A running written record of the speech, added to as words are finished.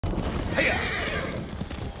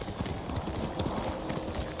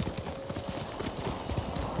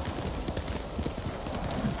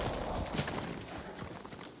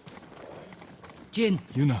Jin.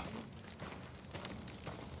 Yuna.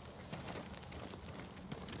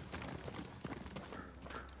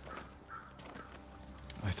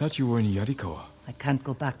 I thought you were in Yarikawa. I can't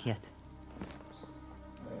go back yet.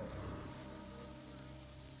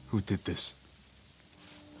 Who did this?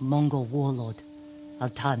 The Mongol warlord,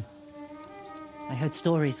 Altan. I heard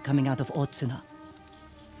stories coming out of Otsuna.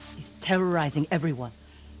 He's terrorizing everyone,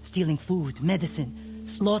 stealing food, medicine,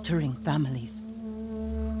 slaughtering families.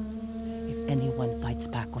 If anyone fights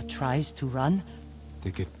back or tries to run,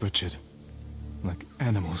 They get butchered. Like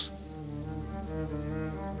animals.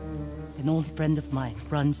 an old friend of mine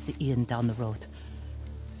runs the inn down the road.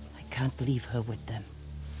 I can't leave her with them.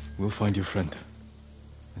 We'll find your friend.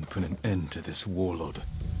 And put an end to this warlord.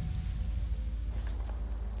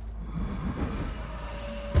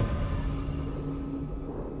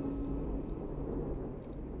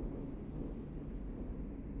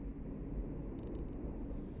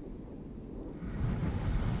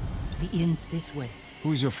 The inn's this way.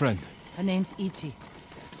 Who's your friend? Her name's Ichi.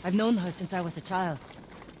 I've known her since I was a child.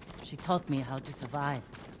 She taught me how to survive.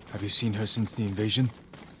 Have you seen her since the invasion?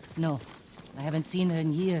 No, I haven't seen her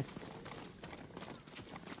in years.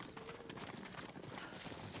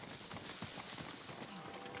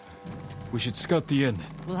 We should scout the inn.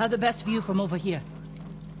 We'll have the best view from over here.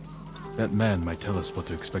 That man might tell us what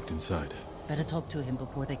to expect inside. Better talk to him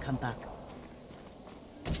before they come back.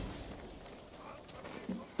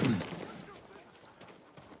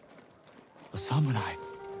 A samurai.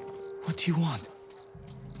 What do you want?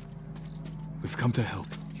 We've come to help.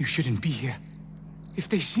 You shouldn't be here. If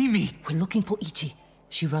they see me... We're looking for Ichi.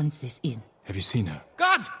 She runs this inn. Have you seen her?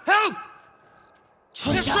 Gods, help!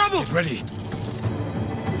 There's trouble! Get ready!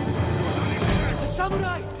 A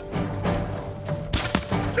samurai!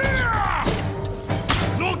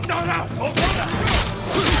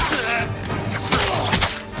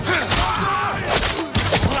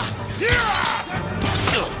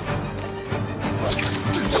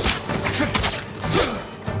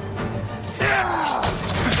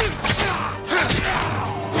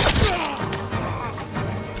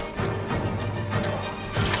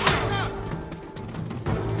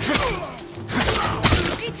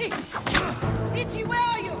 Ichi! Ichi, where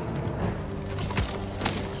are you?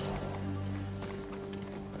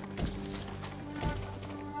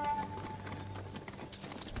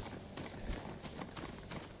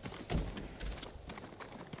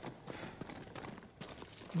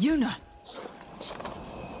 Yuna!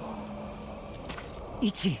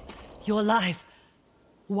 Ichi, you're alive.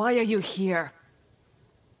 Why are you here?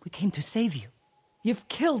 We came to save you. You've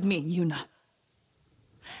killed me, Yuna.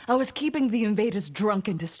 I was keeping the invaders drunk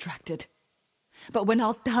and distracted. But when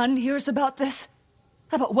Altan hears about this,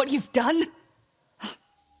 about what you've done,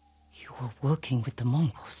 You were working with the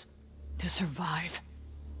Mongols. to survive.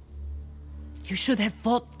 You should have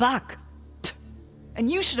fought back. And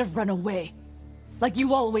you should have run away, like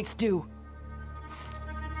you always do.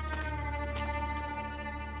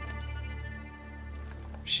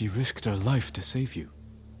 She risked her life to save you.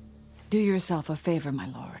 Do yourself a favor, my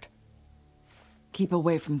lord. Keep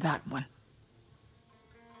away from that one.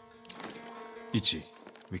 Ichi,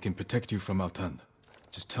 we can protect you from Altan.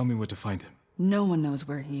 Just tell me where to find him. No one knows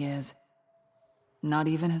where he is. Not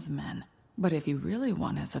even his men. But if you really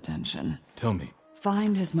want his attention, Tell me.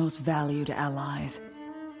 find his most valued allies.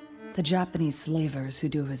 The Japanese slavers who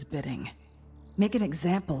do his bidding. Make an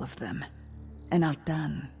example of them. And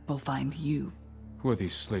Altan will find you. Who are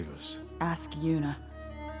these slavers? Ask Yuna.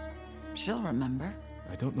 She'll remember.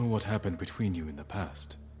 I don't know what happened between you in the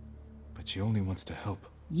past. But she only wants to help.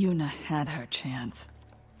 Yuna had her chance.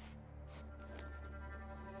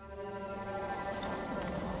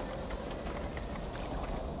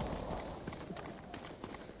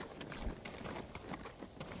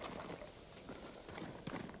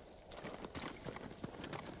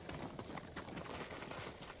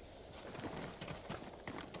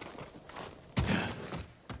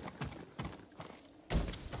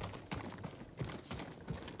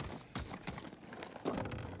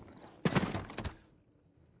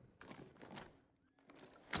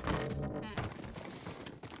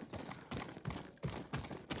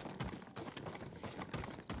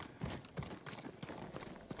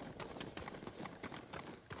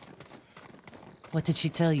 What did she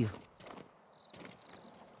tell you?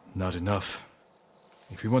 Not enough.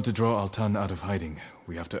 If we want to draw Altan out of hiding,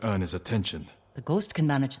 we have to earn his attention. The ghost can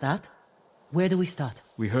manage that. Where do we start?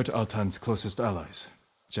 We hurt Altan's closest allies.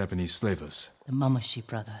 Japanese slavers. The Momoshi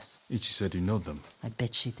brothers. Ichi said you know them. I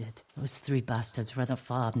bet she did. Those three bastards run a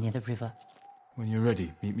farm near the river. When you're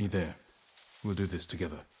ready, meet me there. We'll do this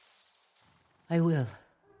together. I will.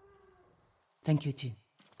 Thank you, Jin.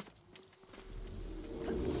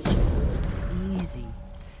 Easy.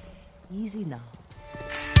 Easy now.